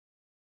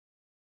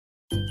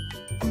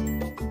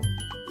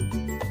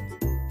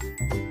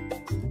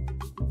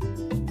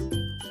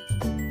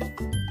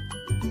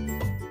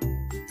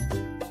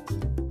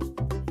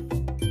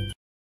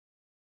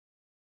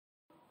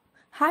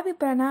Happy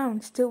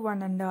pronouns to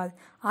one and all.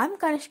 I'm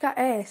Kanishka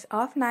S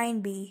of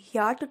 9B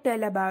here to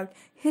tell about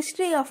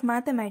history of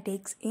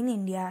mathematics in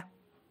India.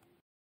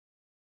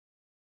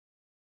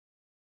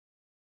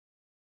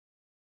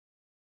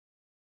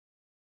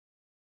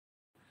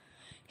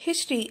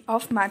 History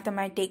of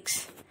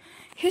mathematics.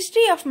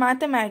 History of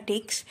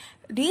mathematics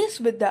deals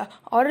with the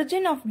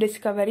origin of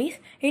discoveries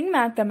in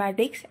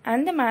mathematics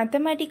and the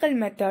mathematical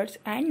methods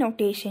and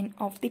notation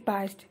of the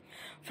past.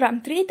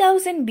 From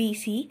 3000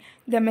 BC,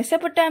 the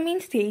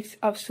Mesopotamian states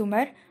of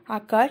Sumer,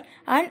 Akkad,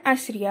 and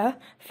Assyria,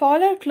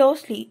 followed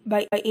closely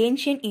by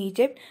ancient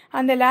Egypt,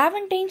 and the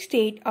Levantine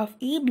state of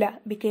Ebla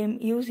became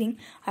using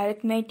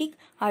arithmetic,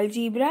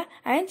 algebra,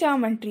 and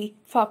geometry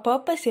for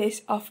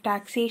purposes of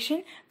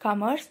taxation,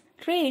 commerce,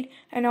 trade,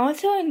 and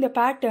also in the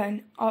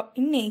pattern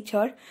in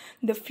nature,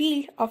 the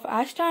field of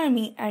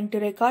astronomy, and to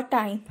record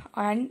time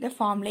and the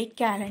formulate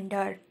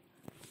calendar.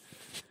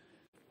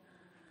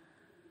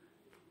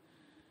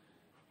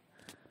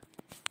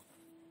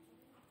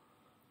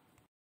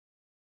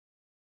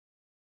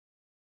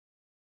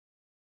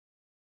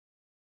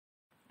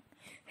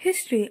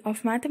 History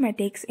of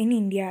mathematics in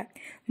India.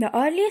 The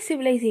earliest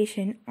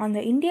civilization on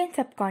the Indian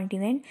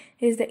subcontinent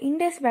is the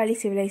Indus Valley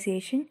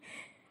civilization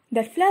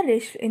that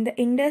flourished in the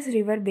Indus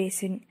River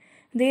basin.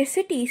 Their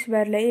cities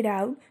were laid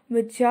out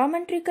with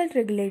geometrical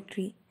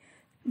regularity.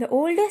 The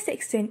oldest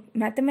extant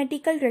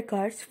mathematical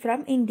records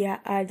from India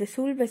are the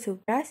Sulva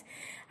Sutras,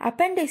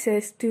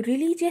 appendices to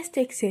religious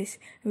texts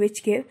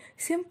which give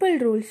simple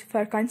rules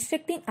for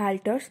constructing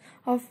altars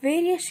of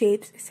various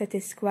shapes such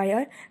as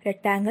square,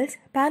 rectangles,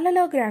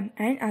 parallelogram,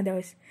 and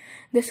others.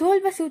 The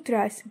Sulva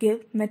Sutras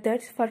give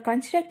methods for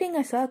constructing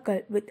a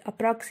circle with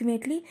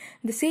approximately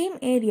the same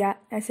area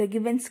as a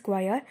given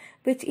square,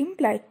 which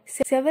imply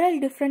several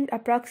different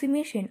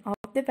approximations of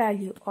the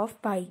value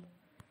of pi.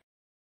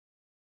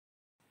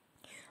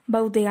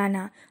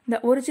 Baudhayana,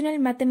 the original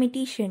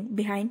mathematician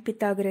behind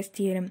Pythagoras'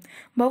 theorem.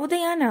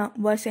 Baudhayana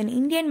was an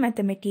Indian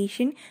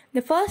mathematician,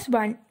 the first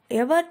one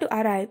ever to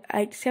arrive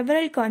at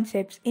several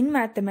concepts in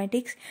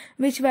mathematics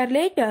which were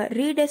later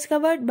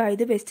rediscovered by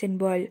the Western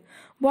world.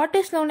 What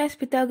is known as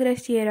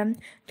Pythagoras' theorem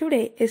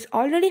today is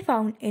already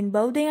found in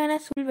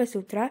Baudhayana's Sulva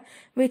Sutra,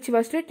 which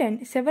was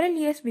written several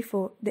years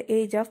before the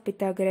age of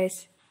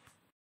Pythagoras.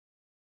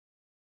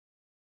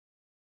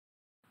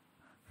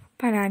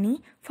 Panani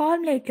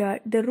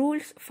formulated the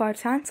rules for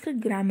Sanskrit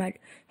grammar.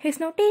 His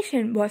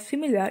notation was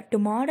similar to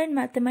modern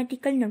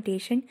mathematical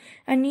notation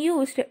and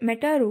used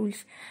meta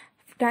rules,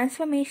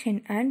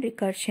 transformation and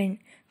recursion.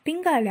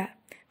 Pingala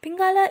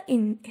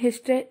in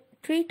his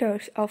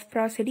treatise of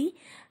prosody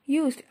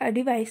used a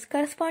device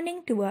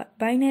corresponding to a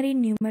binary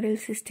numeral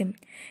system.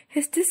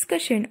 His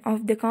discussion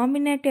of the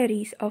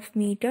combinatorics of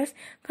meters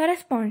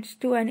corresponds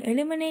to an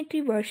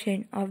elementary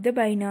version of the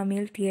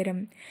binomial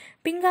theorem.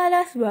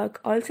 Pingala's work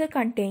also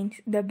contains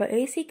the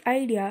basic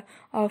idea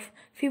of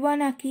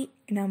Fibonacci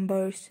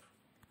numbers.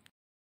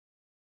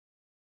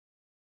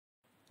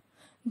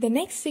 The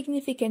next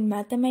significant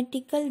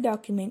mathematical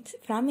documents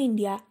from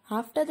India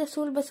after the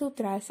Sulva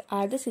Sutras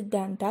are the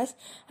Siddhantas,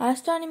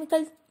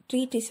 astronomical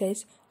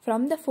treatises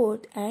from the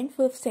 4th and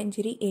 5th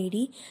century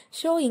AD,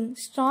 showing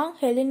strong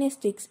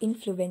Hellenistic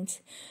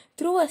influence.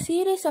 Through a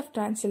series of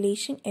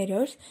translation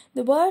errors,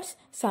 the words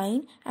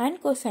sine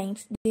and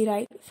cosines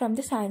derived from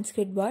the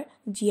Sanskrit word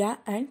jya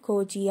and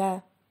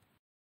kojya.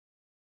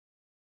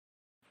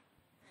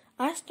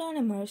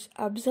 Astronomers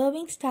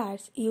observing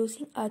stars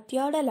using a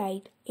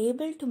theodolite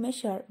able to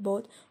measure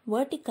both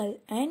vertical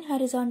and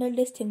horizontal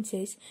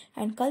distances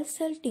and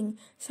consulting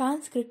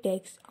Sanskrit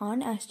texts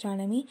on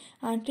astronomy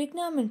and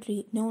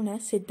trigonometry known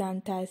as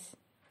Siddhantas.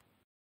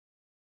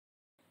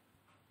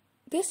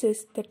 This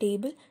is the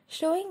table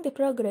showing the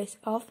progress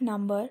of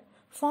number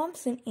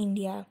forms in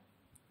India.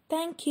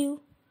 Thank you.